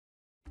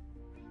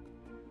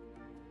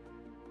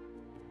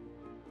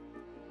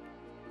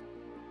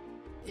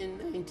In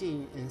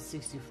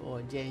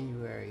 1964,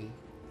 January,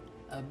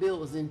 a bill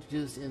was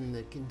introduced in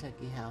the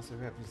Kentucky House of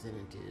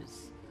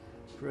Representatives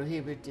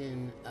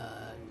prohibiting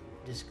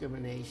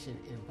discrimination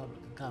in public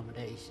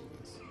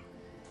accommodations.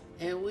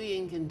 And we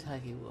in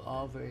Kentucky were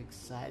all very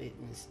excited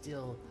and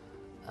still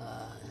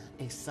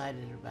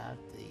excited about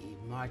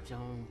the March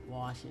on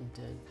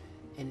Washington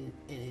and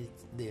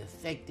the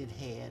effect it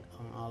had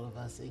on all of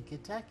us in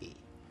Kentucky.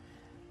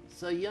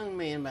 So a young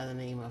man by the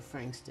name of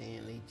Frank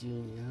Stanley,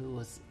 Jr., who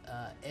was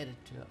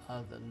editor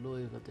of the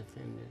Louisville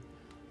Defender,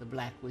 the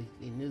black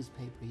weekly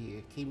newspaper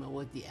here, came up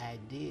with the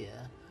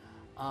idea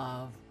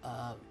of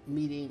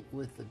meeting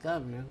with the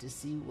governor to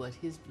see what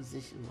his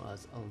position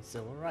was on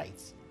civil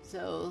rights.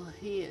 So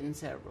he and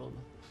several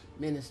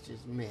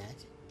ministers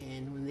met,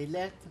 and when they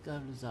left the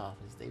governor's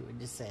office, they were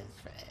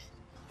dissatisfied.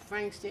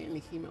 Frank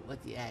Stanley came up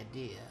with the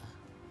idea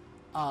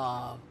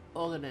of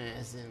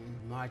organizing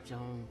March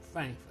on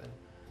Frankfort.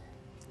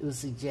 It was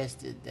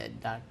suggested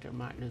that Dr.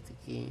 Martin Luther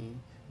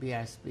King be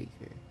our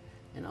speaker,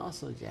 and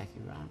also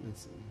Jackie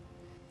Robinson.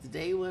 The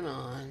day went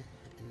on, and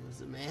it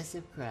was a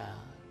massive crowd.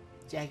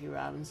 Jackie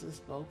Robinson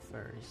spoke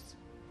first,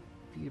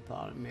 Peter,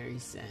 Paul, and Mary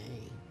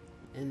sang,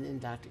 and then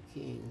Dr.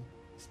 King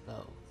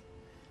spoke.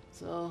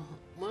 So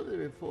one of the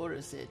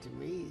reporters said to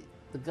me,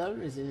 "The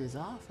governor's in his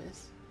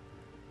office."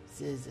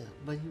 Says,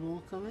 "But he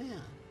won't come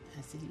out."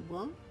 I said, "He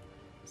won't?"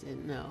 He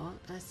said, "No."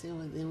 I said,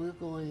 "Well, then we'll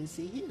go in and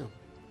see him."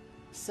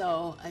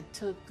 So I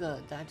took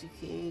Dr.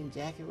 King,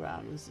 Jackie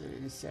Robinson,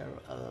 and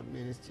several other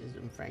ministers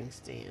and Frank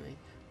Stanley,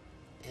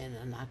 and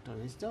I knocked on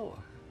his door.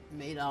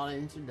 Made all the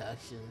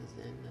introductions,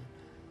 and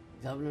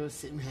the governor was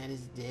sitting behind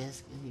his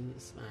desk, and he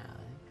was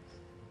smiling.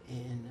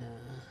 And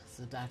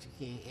so Dr.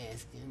 King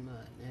asked him,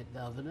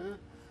 "Governor,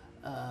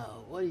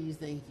 what do you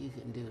think you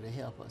can do to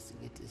help us to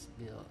get this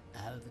bill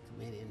out of the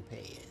committee and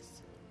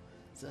passed?"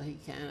 So he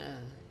kind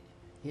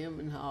of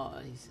him and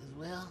hawed. He says,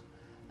 "Well,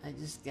 I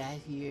just got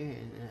here,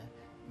 and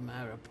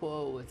my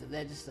rapport with the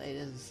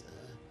legislators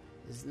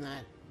has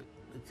not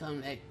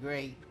become that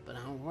great, but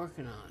I'm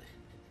working on it."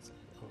 It's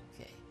like,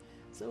 okay.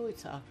 So we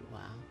talked a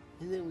while,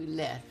 and then we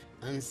left,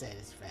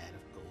 unsatisfied,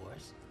 of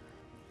course.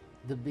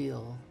 The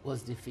bill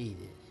was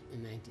defeated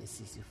in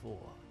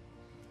 1964.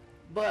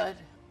 But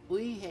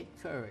we had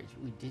courage.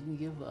 We didn't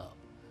give up.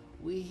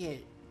 We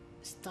had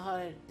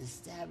started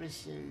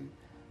establishing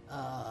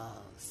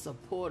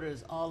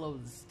supporters all over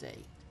the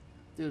state,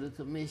 through the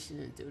commission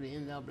and through the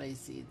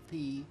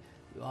NAACP,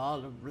 through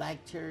all the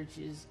black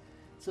churches.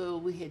 So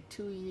we had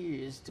 2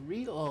 years to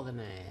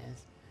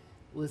reorganize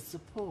with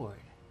support.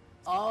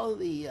 All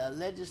the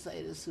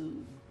legislators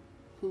who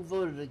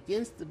voted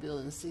against the bill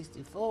in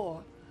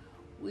 '64,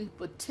 we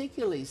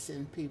particularly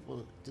sent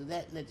people to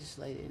that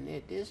legislator in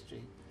their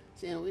district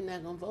saying, "We're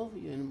not going to vote for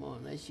you anymore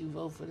unless you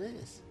vote for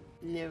this."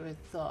 Never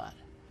thought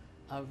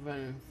of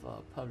running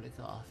for public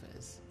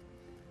office.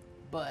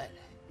 But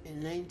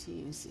in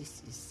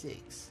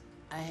 1966,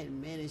 I had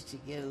managed to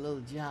get a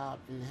little job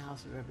in the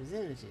House of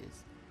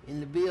Representatives in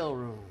the bill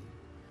room.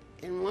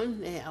 And one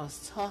day I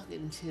was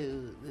talking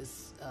to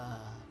this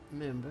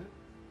member,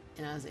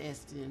 and I was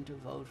asking him to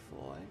vote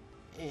for it.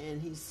 And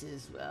he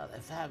says, "Well,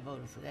 if I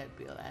voted for that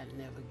bill, I'd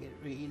never get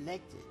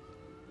reelected."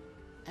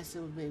 I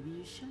said, "Well, maybe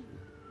you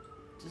shouldn't."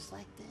 Just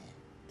like that.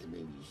 And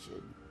maybe you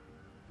shouldn't.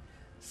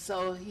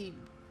 So he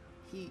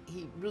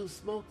blew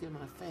smoke in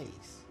my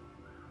face.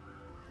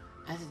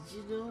 I said,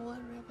 "You know what,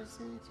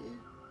 Representative?"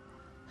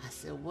 I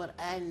said, "What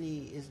I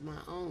need is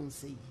my own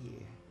seat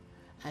here."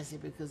 I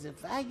said, "Because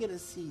if I get a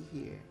seat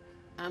here,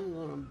 I'm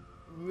going to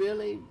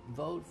really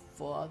vote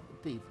for the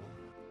people."